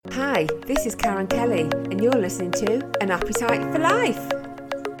Hi, this is Karen Kelly, and you're listening to An Appetite for Life.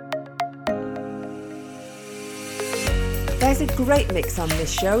 There's a great mix on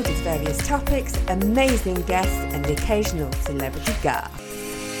this show with various topics, amazing guests, and the occasional celebrity guest.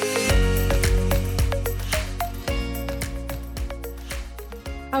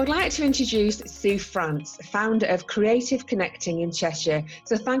 I would like to introduce Sue France, founder of Creative Connecting in Cheshire.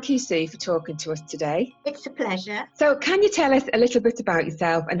 So thank you, Sue, for talking to us today. It's a pleasure. So can you tell us a little bit about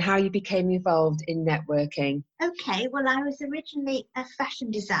yourself and how you became involved in networking? Okay, well, I was originally a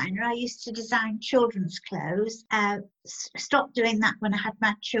fashion designer. I used to design children's clothes. Stopped doing that when I had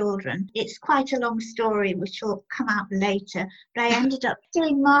my children. It's quite a long story, which will come out later. But I ended up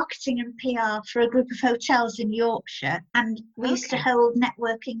doing marketing and PR for a group of hotels in Yorkshire. And we used to hold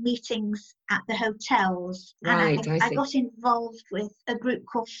networking meetings at the hotels. Right, and I got involved with a group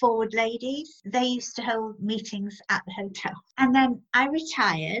called Forward Ladies. They used to hold meetings at the hotel. And then I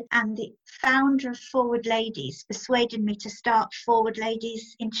retired, and the founder of Forward Ladies persuaded me to start Forward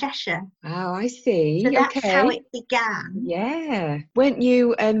Ladies in Cheshire. Oh, I see. So that's how it began. Yeah. Weren't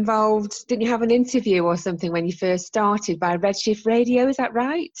you involved, didn't you have an interview or something when you first started by Redshift Radio, is that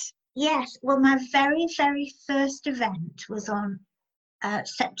right? Yes. Well, my very, very first event was on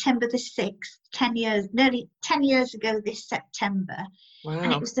September the 6th, nearly 10 years ago this September. Wow.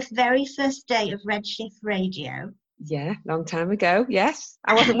 And it was the very first day of Redshift Radio. Yeah, long time ago, yes.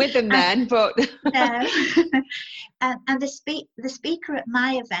 I wasn't with them then, but... No. And the speaker at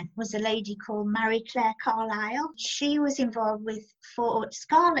my event was a lady called Marie-Claire Carlisle. She was involved with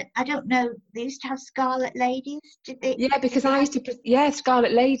Scarlet. I don't know, they used to have Scarlet Ladies, did they? Yeah, because I used to,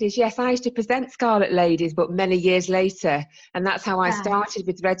 Scarlet Ladies, yes, I used to present Scarlet Ladies, but many years later, and that's how I started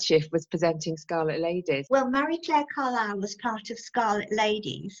with Redshift, was presenting Scarlet Ladies. Well, Marie-Claire Carlisle was part of Scarlet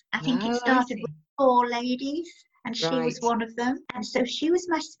Ladies. I think it started with 4 ladies. And she was one of them. And so she was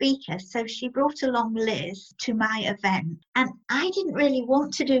my speaker. So she brought along Liz to my event. And I didn't really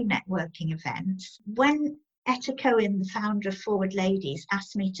want to do networking events. When Etta Cohen, the founder of Forward Ladies,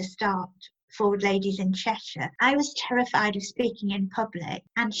 asked me to start Forward Ladies in Cheshire, I was terrified of speaking in public.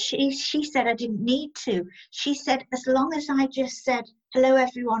 And she said I didn't need to. She said, as long as I just said, hello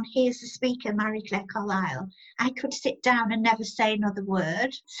everyone, here's the speaker, Marie-Claire Carlisle, I could sit down and never say another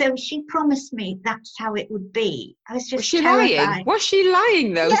word. So she promised me that's how it would be. I was just terrified. Lying? Was she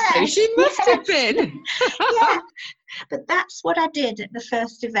lying though? Yes, she must have been. Yeah. But that's what I did at the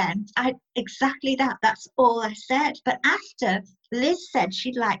first event. Exactly that. That's all I said. But after, Liz said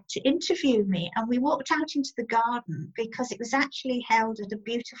she'd like to interview me, and we walked out into the garden because it was actually held at a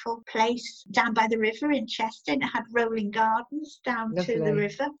beautiful place down by the river in Chester. It had rolling gardens down to the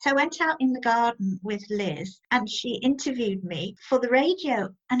river. So I went out in the garden with Liz, and she interviewed me for the radio,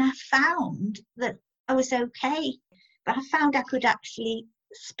 and I found that I was okay. But I found I could actually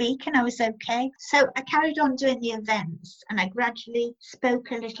speak, and I was okay. So I carried on doing the events, and I gradually spoke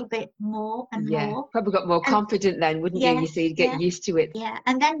a little bit more and more. Probably got more confident then, wouldn't you? You see, you get used to it. Yeah,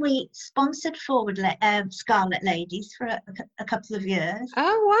 and then we sponsored Scarlet Ladies for a couple of years.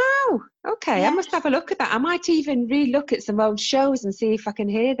 Oh, wow. Okay, yes. I must have a look at that. I might even re-look at some old shows and see if I can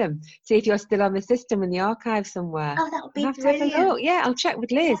hear them. See if you're still on the system in the archive somewhere. Oh, that would be brilliant. Have a look. Yeah, I'll check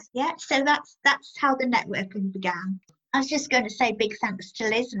with Liz. Yeah, so that's how the networking began. I was just going to say big thanks to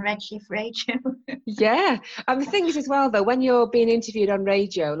Liz and Redshift Radio. Yeah. And the thing is as well, though, when you're being interviewed on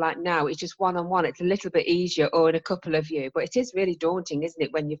radio, like now, it's just one-on-one. It's a little bit easier, or in a couple of you. But it is really daunting, isn't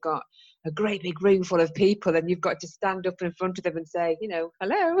it, when you've got a great big room full of people and you've got to stand up in front of them and say,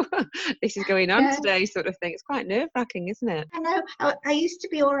 hello, this is going on today, sort of thing. It's quite nerve-wracking, isn't it? I know. I used to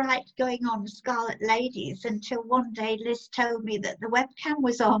be all right going on Scarlet Ladies until one day Liz told me that the webcam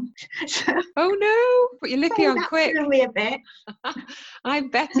was on. Oh, no. Put your lippy on quick. That threw me a bit. I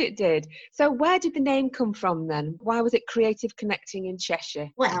bet it did. So where did the name come from then? Why was it Creative Connecting in Cheshire?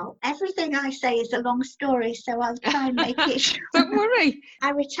 Well, everything I say is a long story, so I'll try and make it short. Don't worry.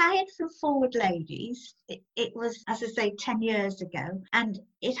 I retired from Forward Ladies. It was, as I say, 10 years ago, and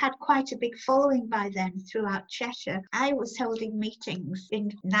it had quite a big following by then throughout Cheshire. I was holding meetings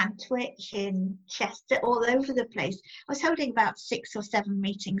in Nantwich, in Chester, all over the place. I was holding about 6 or 7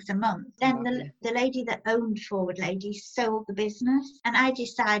 meetings a month. Then the lady that owned Forward Ladies sold the business, and I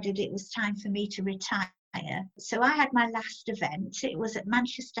decided it was time for me to retire. So I had my last event. It was at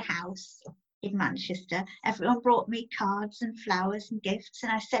Manchester House in Manchester. Everyone brought me cards and flowers and gifts,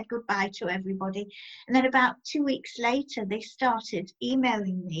 and I said goodbye to everybody. And then about 2 weeks later, they started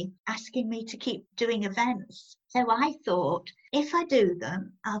emailing me, asking me to keep doing events. So I thought, if I do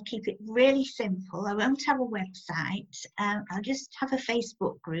them, I'll keep it really simple. I won't have a website. I'll just have a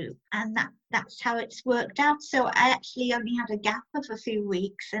Facebook group. And that's how it's worked out. So I actually only had a gap of a few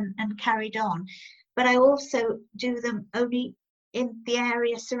weeks and carried on. But I also do them only in the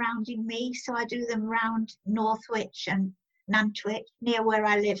area surrounding me. So I do them around Northwich and Nantwich, near where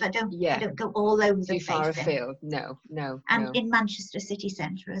I live. I don't go all over the place. Too far afield. No. And in Manchester city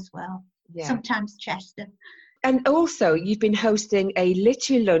centre as well. Yeah. Sometimes Chester. And also, you've been hosting a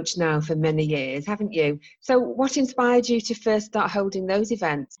literary lunch now for many years, haven't you? So what inspired you to first start holding those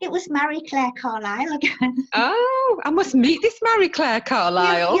events? It was Marie Claire Carlisle again. Oh, I must meet this Marie Claire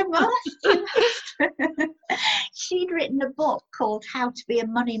Carlisle. You must. She'd written a book called How to Be a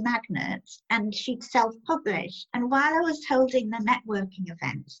Money Magnet, and she'd self-published. And while I was holding the networking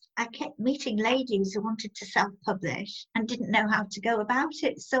events, I kept meeting ladies who wanted to self-publish and didn't know how to go about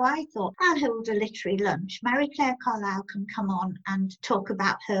it. So I thought, I'll hold a literary lunch. Marie Claire Carlisle can come on and talk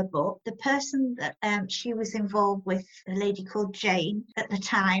about her book. The person that she was involved with, a lady called Jane at the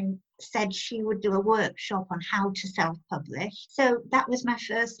time, said she would do a workshop on how to self-publish. So that was my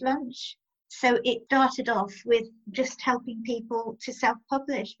first lunch. So it started off with just helping people to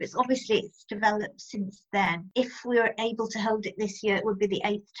self-publish, but obviously it's developed since then. If we were able to hold it this year, it would be the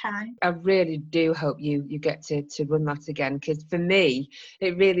 8th time. I really do hope you get to run that again, because for me,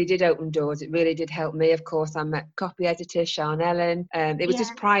 it really did open doors. It really did help me. Of course, I met copy editor Sean Ellen. It was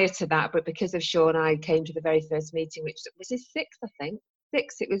just prior to that, but because of Sean, I came to the very first meeting, which was his 6th, I think.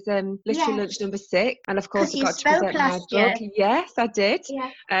 6. It was literary lunch number 6, and of course I got to present my book. Yes, I did.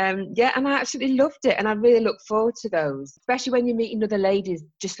 And I absolutely loved it, and I really look forward to those, especially when you're meeting other ladies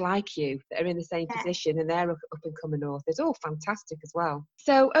just like you that are in the same position and they're up and coming authors. Oh, fantastic as well.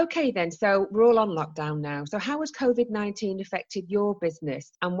 So okay then, so we're all on lockdown now. So how has COVID-19 affected your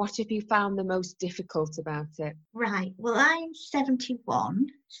business, and what have you found the most difficult about it? Right. Well, I'm 71,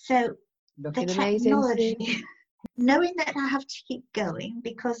 so looking the amazing. Technology. Knowing that I have to keep going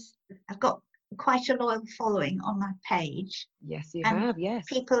because I've got quite a loyal following on my page. Yes, you have, yes.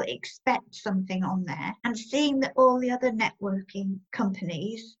 People expect something on there. And seeing that all the other networking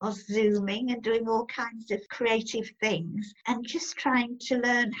companies are Zooming and doing all kinds of creative things and just trying to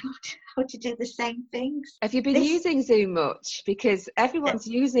learn how to do the same things. Have you been using Zoom much? Because everyone's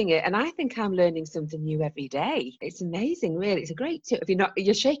using it, and I think I'm learning something new every day. It's amazing, really. It's a great tip.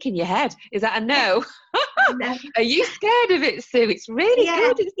 You're shaking your head. Is that a no? No. Are you scared of it, Sue? It's really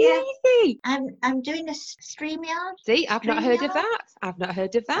good. It's easy. I'm doing a StreamYard. See, I've not heard of that. I've not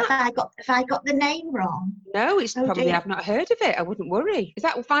heard of that. Have I got the name wrong? No, it's probably I've not heard of it. I wouldn't worry. Is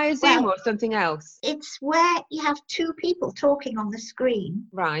that via Zoom or something else? It's where you have 2 people talking on the screen.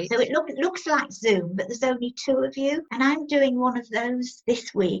 Right. So it looks like Zoom, but there's only 2 of you. And I'm doing one of those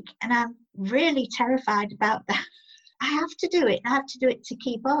this week, and I'm really terrified about that. I have to do it. I have to do it to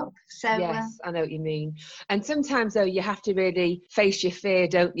keep up. So yes, I know what you mean. And sometimes, though, you have to really face your fear,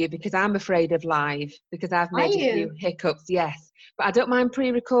 don't you? Because I'm afraid of live, because I've made a few hiccups. Yes. But I don't mind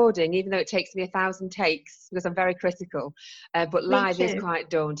pre-recording, even though it takes me 1,000 takes, because I'm very critical. But live is quite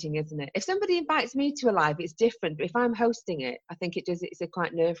daunting, isn't it? If somebody invites me to a live, it's different. But if I'm hosting it, I think it's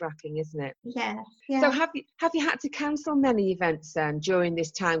quite nerve-wracking, isn't it? Yeah. So have you had to cancel many events then during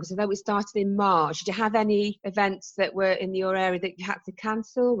this time? Because I know it started in March. Did you have any events that were in your area that you had to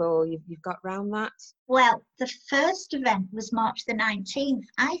cancel, or you've got round that? Well, the first event was March the 19th.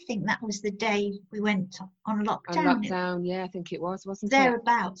 I think that was the day we went on lockdown. On lockdown, yeah, I think it was, wasn't it?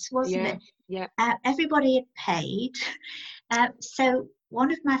 Thereabouts, wasn't it? Yeah. Everybody had paid. So one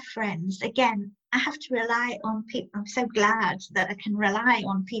of my friends, again, I have to rely on people. I'm so glad that I can rely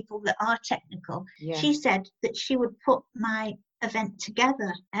on people that are technical. Yeah. She said that she would put my event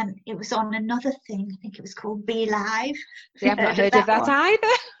together, and it was on another thing. I think it was called Be Live. See, I've not heard of that either.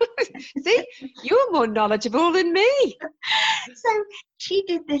 See, you're more knowledgeable than me. So she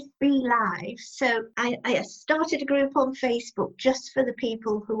did this Be Live. So I started a group on Facebook just for the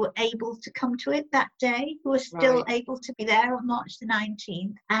people who were able to come to it that day, who were still able to be there on March the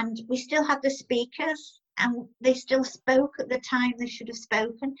 19th. And we still had the speakers, and they still spoke at the time they should have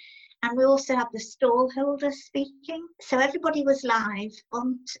spoken. And we also have the stall holders speaking. So everybody was live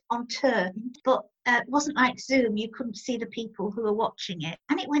on turn, but it wasn't like Zoom. You couldn't see the people who were watching it.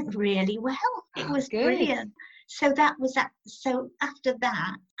 And it went really well. It was brilliant. So that was that. So after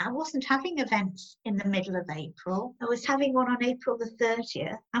that, I wasn't having events in the middle of April. I was having one on April the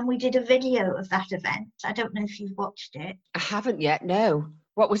 30th, and we did a video of that event. I don't know if you've watched it. I haven't yet, no.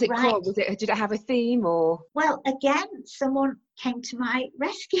 What was it Right. called? Did it have a theme or? Well, again, someone came to my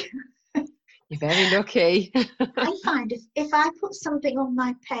rescue. You're very lucky. I find if I put something on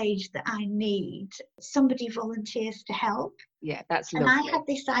my page that I need, somebody volunteers to help. Yeah, that's And lovely. I had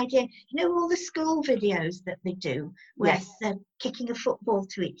this idea, all the school videos that they do, where Yes. they're kicking a football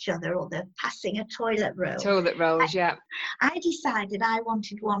to each other or they're passing a toilet roll. Toilet rolls, yeah. I decided I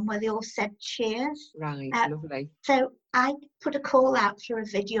wanted one where they all said cheers. Right, lovely. So I put a call out for a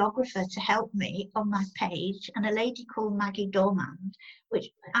videographer to help me on my page, and a lady called Maggie Dormand, which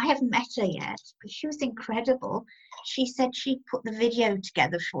I haven't met her yet, but she was incredible. She said she'd put the video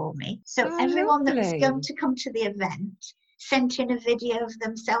together for me. So everyone that was going to come to the event sent in a video of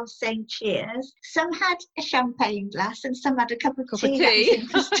themselves saying cheers. Some had a champagne glass and some had a cup of tea. That was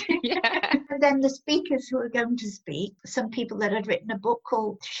interesting. Yeah. And then the speakers who were going to speak, some people that had written a book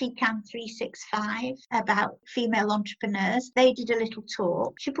called She Can 365 about female entrepreneurs, they did a little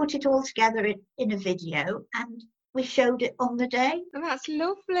talk. She put it all together in a video, and we showed it on the day. Oh, that's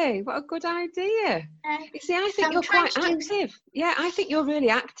lovely. What a good idea. You see, I think you're quite active. Yeah, I think you're really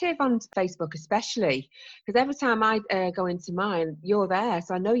active on Facebook especially, because every time I go into mine, you're there.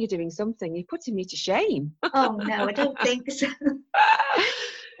 So I know you're doing something. You're putting me to shame. Oh, no, I don't think so.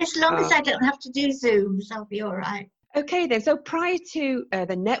 As long as I don't have to do Zooms, I'll be all right. Okay then, so prior to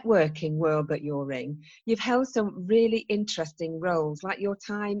the networking world that you're in, you've held some really interesting roles, like your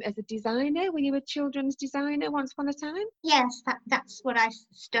time as a designer. Were you a children's designer once upon a time? Yes, that's what I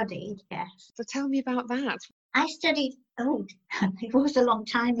studied, yes. So tell me about that. I studied, it was a long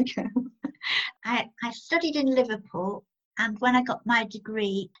time ago. I studied in Liverpool. And when I got my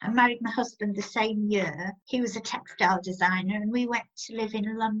degree, I married my husband the same year. He was a textile designer, and we went to live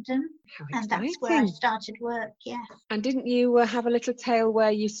in London. How and exciting. That's where I started work, yes. And didn't you have a little tale where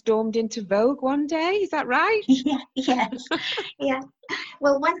you stormed into Vogue one day? Is that right? Yes. Yeah.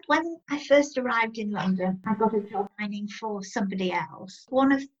 Well, when I first arrived in London, I got a job designing for somebody else.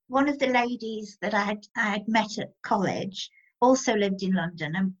 One of the ladies that I had met at college also lived in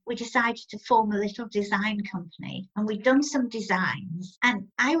London, and we decided to form a little design company, and we'd done some designs, and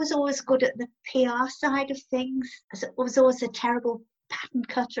I was always good at the PR side of things. I was always a terrible pattern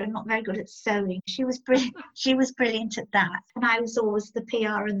cutter and not very good at sewing. She was brilliant at that, and I was always the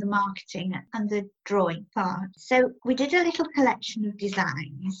PR and the marketing and the drawing part. So we did a little collection of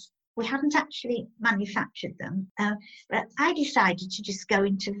designs. We hadn't actually manufactured them, but I decided to just go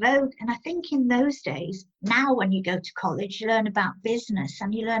into Vogue. And I think in those days, now when you go to college, you learn about business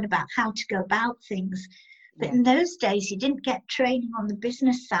and you learn about how to go about things. But in those days, you didn't get training on the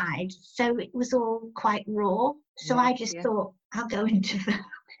business side, so it was all quite raw. So I just thought, I'll go into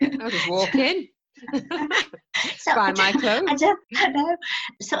Vogue. I'll just walk in. So buy my clothes. I know.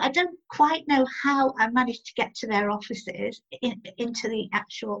 So I don't quite know how I managed to get to their offices, into the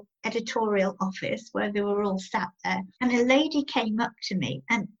actual editorial office where they were all sat there. And a lady came up to me,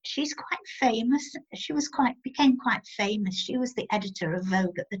 and she's quite famous. Became quite famous. She was the editor of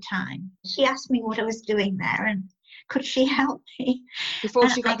Vogue at the time. She asked me what I was doing there, and could she help me? Before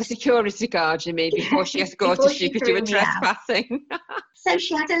she got the security guard, you mean? Before she escorted you because you were trespassing? So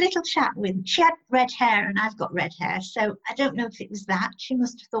she had a little chat with me. She had red hair and I've got red hair. So I don't know if it was that. She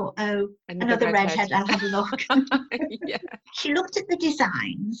must have thought, oh, another redhead, I'll have a look. Yeah. She looked at the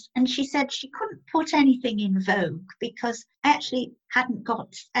designs and she said she couldn't put anything in Vogue because I actually hadn't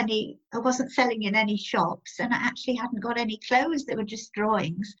got any, I wasn't selling in any shops, and I actually hadn't got any clothes. They were just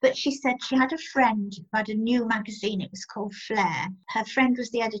drawings. But she said she had a friend who had a new magazine. It was called Flair. Her friend was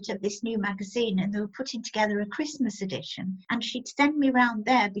the editor of this new magazine, and they were putting together a Christmas edition, and she'd send me round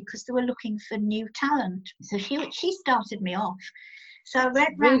there because they were looking for new talent. So she started me off. So I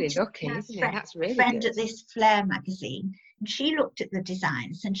went round to a friend at this Flair magazine, and she looked at the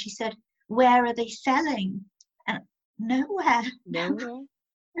designs and she said, where are they selling? And nowhere.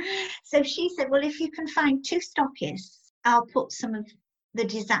 So she said, well, if you can find 2 stockists, I'll put some of the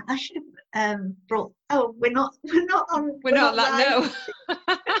design. I should have brought, we're not that, no.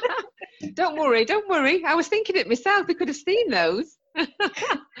 Don't worry. I was thinking it myself. We could have seen those.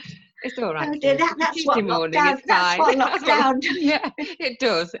 It's all right. Oh dear, that's what lockdown. That's what lockdown. Yeah, it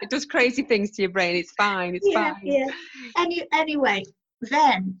does. It does crazy things to your brain. It's fine. It's fine. Yeah. Anyway,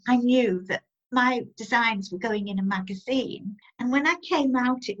 then I knew that my designs were going in a magazine, and when I came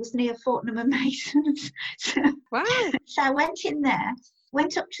out, it was near Fortnum and Mason's. Wow. So I went in there.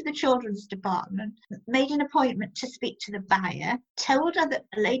 Went up to the children's department, made an appointment to speak to the buyer, told her that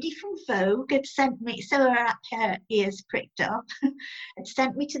a lady from Vogue had sent me, so her ears pricked up, had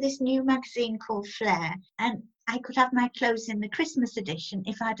sent me to this new magazine called Flair, and I could have my clothes in the Christmas edition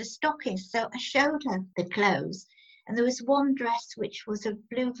if I had a stockist. So I showed her the clothes, And there was one dress which was a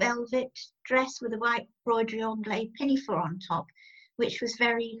blue velvet dress with a white broderie anglais pinafore on top, which was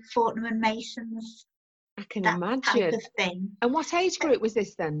very Fortnum and Mason's. I can that imagine. type of thing. And what age group was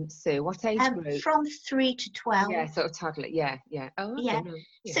this then, Sue? What age group? From 3 to 12. Yeah, sort of toddler. Yeah. Oh, okay, yeah. No,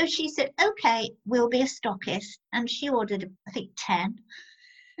 yeah. So she said, okay, we'll be a stockist. And she ordered, I think, 10.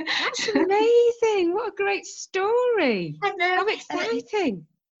 That's amazing. What a great story. I know. How exciting.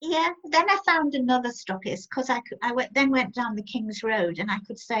 Yeah. Then I found another stockist because then went down the King's Road and I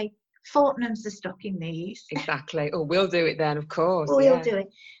could say, Fortnum's are stocking these. Exactly. Oh, we'll do it then, of course. We'll do it.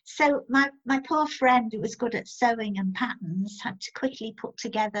 So my poor friend, who was good at sewing and patterns, had to quickly put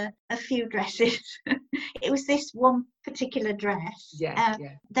together a few dresses. It was this one particular dress. Yeah.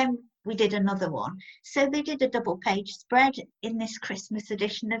 Then we did another one. So they did a double page spread in this Christmas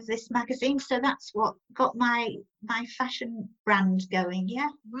edition of this magazine. So that's what got my fashion brand going. Yeah.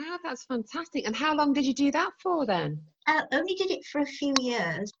 Wow, that's fantastic. And how long did you do that for then? I only did it for a few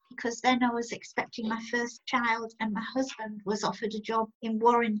years because then I was expecting my first child and my husband was offered a job in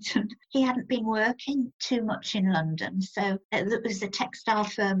Warrington. He hadn't been working too much in London, so there was a textile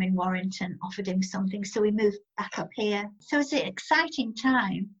firm in Warrington offered him something, so we moved back up here. So it was an exciting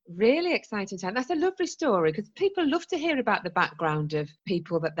time. Really exciting time. That's a lovely story because people love to hear about the background of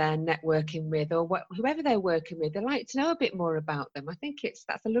people that they're networking with or whoever they're working with. They like to know a bit more about them. I think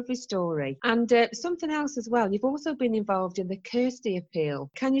that's a lovely story. And something else as well, you've also been involved in the Kirsty Appeal.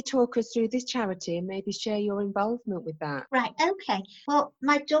 Can you talk us through this charity and maybe share your involvement with that? Right, okay. Well,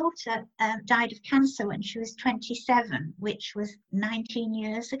 my daughter died of cancer when she was 27, which was 19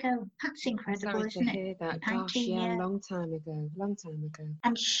 years ago. That's incredible, Sorry isn't to hear that. Gosh, yeah, long time ago.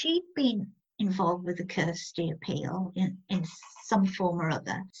 And she'd been involved with the Kirsty Appeal in some form or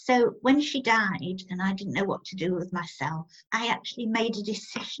other. So when she died and I didn't know what to do with myself, I actually made a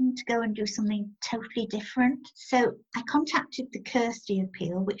decision to go and do something totally different. So I contacted the Kirsty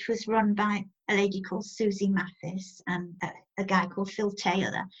Appeal, which was run by a lady called Susie Mathis and a guy called Phil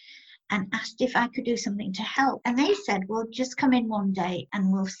Taylor, and asked if I could do something to help. And they said, well, just come in one day and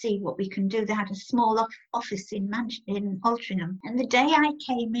we'll see what we can do. They had a small office in Altrincham. And the day I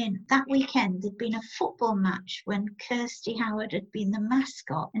came in, that weekend, there'd been a football match when Kirsty Howard had been the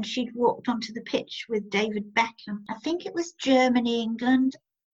mascot and she'd walked onto the pitch with David Beckham. I think it was Germany, England.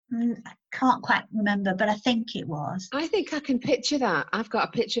 I can't quite remember, but I think it was. I think I can picture that. I've got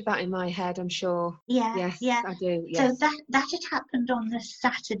a picture of that in my head, I'm sure. Yeah. I do. Yes. So that had happened on the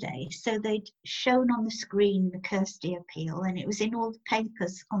Saturday. So they'd shown on the screen the Kirsty Appeal and it was in all the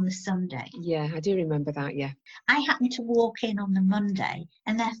papers on the Sunday. Yeah, I do remember that, yeah. I happened to walk in on the Monday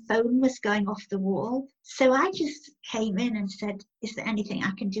and their phone was going off the wall. So I just came in and said, is there anything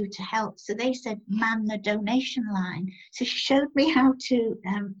I can do to help? So they said, man the donation line. So she showed me how to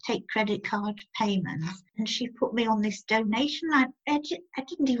take credit card payments and she put me on this donation line. I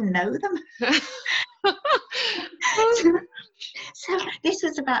didn't even know them. So this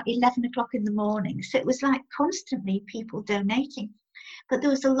was about 11 o'clock in the morning. So it was like constantly people donating. But there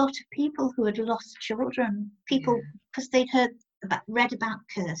was a lot of people who had lost children, because they'd read about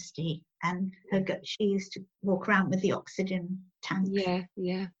Kirsty and she used to walk around with the oxygen tank.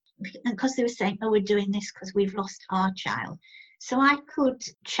 Yeah. And because they were saying, oh, we're doing this because we've lost our child. So I could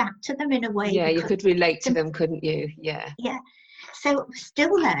chat to them in a way. Yeah, you could relate to them, couldn't you? Yeah. Yeah. So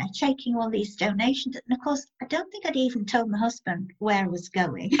still there, taking all these donations. And of course, I don't think I'd even told my husband where I was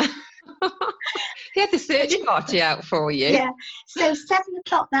going. He had the search party out for you. Yeah. So 7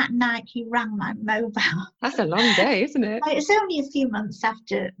 o'clock that night, he rang my mobile. That's a long day, isn't it? It was only a few months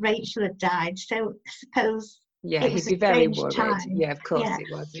after Rachel had died. So I suppose he'd be very worried. Time. Yeah, of course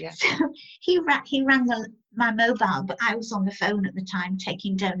it was. Yeah. So he rang my mobile, but I was on the phone at the time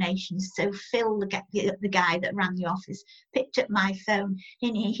taking donations. So Phil, the guy that ran the office, picked up my phone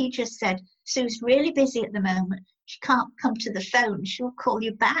and he just said, Sue's really busy at the moment. She can't come to the phone. She'll call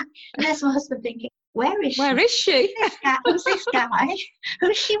you back. And there's my husband thinking, where is she? Who's this guy?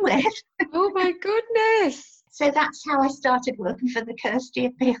 Who's she with? Oh my goodness. So that's how I started working for the Kirsty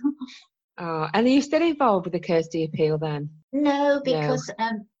Appeal. Oh, and are you still involved with the Kirsty Appeal then? No, because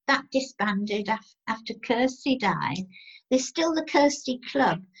that disbanded after Kirsty died. There's still the Kirsty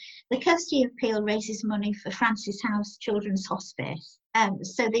Club. The Kirsty Appeal raises money for Francis House Children's Hospice.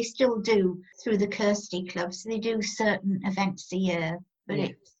 So they still do through the Kirsty Club. So they do certain events a year but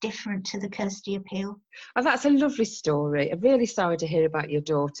it's different to the Kirsty Appeal. Oh, that's a lovely story. I'm really sorry to hear about your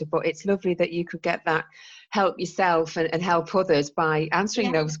daughter, but it's lovely that you could get that help yourself and help others by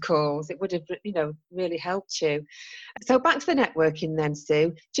answering those calls. It would have, really helped you. So back to the networking then,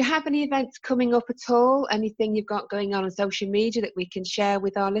 Sue. Do you have any events coming up at all? Anything you've got going on social media that we can share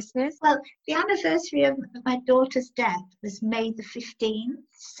with our listeners? Well, the anniversary of my daughter's death was May the 15th.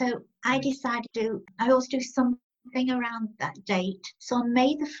 So I decided I always do something around that date. So on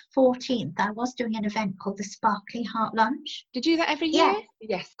May the 14th, I was doing an event called the Sparkly Heart Lunch. Did you do that every year?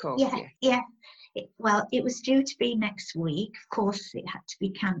 Yes, of course. Yeah. It was due to be next week. Of course, it had to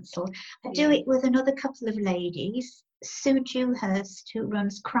be cancelled. I do it with another couple of ladies. Sue Dewhurst, who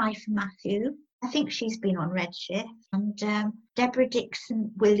runs Cry for Matthew. I think she's been on Redshift. And Deborah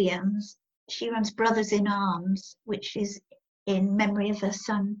Dixon Williams. She runs Brothers in Arms, which is in memory of her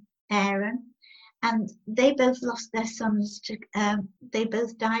son, Aaron. And they both lost their sons to, they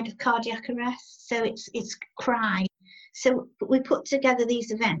both died of cardiac arrest. So it's Cry. So we put together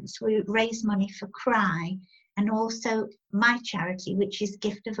these events. We raise money for Cry and also my charity, which is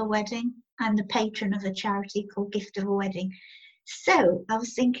Gift of a Wedding. I'm the patron of a charity called Gift of a Wedding. So I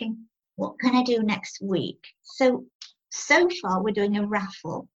was thinking, what can I do next week? So far we're doing a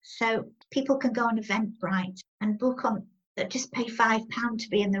raffle. So people can go on Eventbrite and book on, just pay £5 to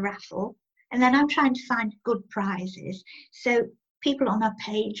be in the raffle. And then I'm trying to find good prizes. So people on our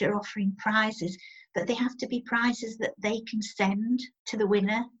page are offering prizes, but they have to be prizes that they can send to the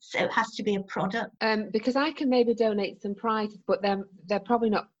winner. So it has to be a product. Because I can maybe donate some prizes, but they're probably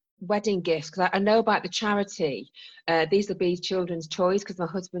not wedding gifts, because I know about the charity. These will be children's toys, because my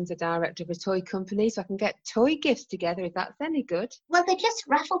husband's a director of a toy company, so I can get toy gifts together if that's any good. Well, they're just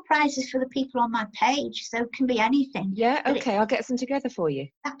raffle prizes for the people on my page, so it can be anything. Yeah, okay, I'll get some together for you.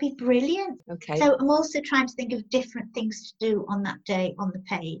 That'd be brilliant. Okay. So I'm also trying to think of different things to do on that day on the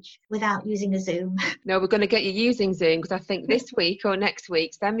page without using a Zoom. No, we're going to get you using Zoom, because I think this week or next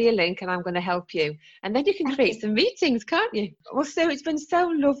week, send me a link and I'm going to help you. And then you can create some meetings, can't you? Well, Sue, it's been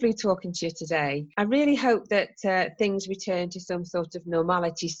so lovely talking to you today. I really hope that things return to some sort of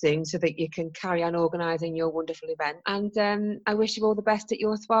normality soon, so that you can carry on organising your wonderful event. And I wish you all the best at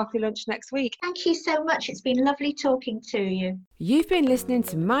your Sparkly Lunch next week. Thank you so much. It's been lovely talking to you. You've been listening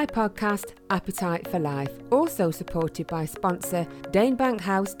to my podcast, Appetite for Life, also supported by sponsor Danebank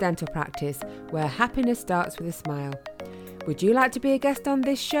House Dental Practice, where happiness starts with a smile. Would you like to be a guest on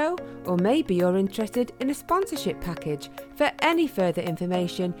this show? Or maybe you're interested in a sponsorship package? For any further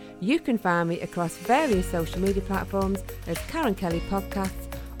information, you can find me across various social media platforms as Karen Kelly Podcasts,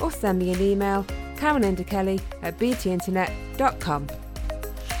 or send me an email, karenenderkelly@btinternet.com.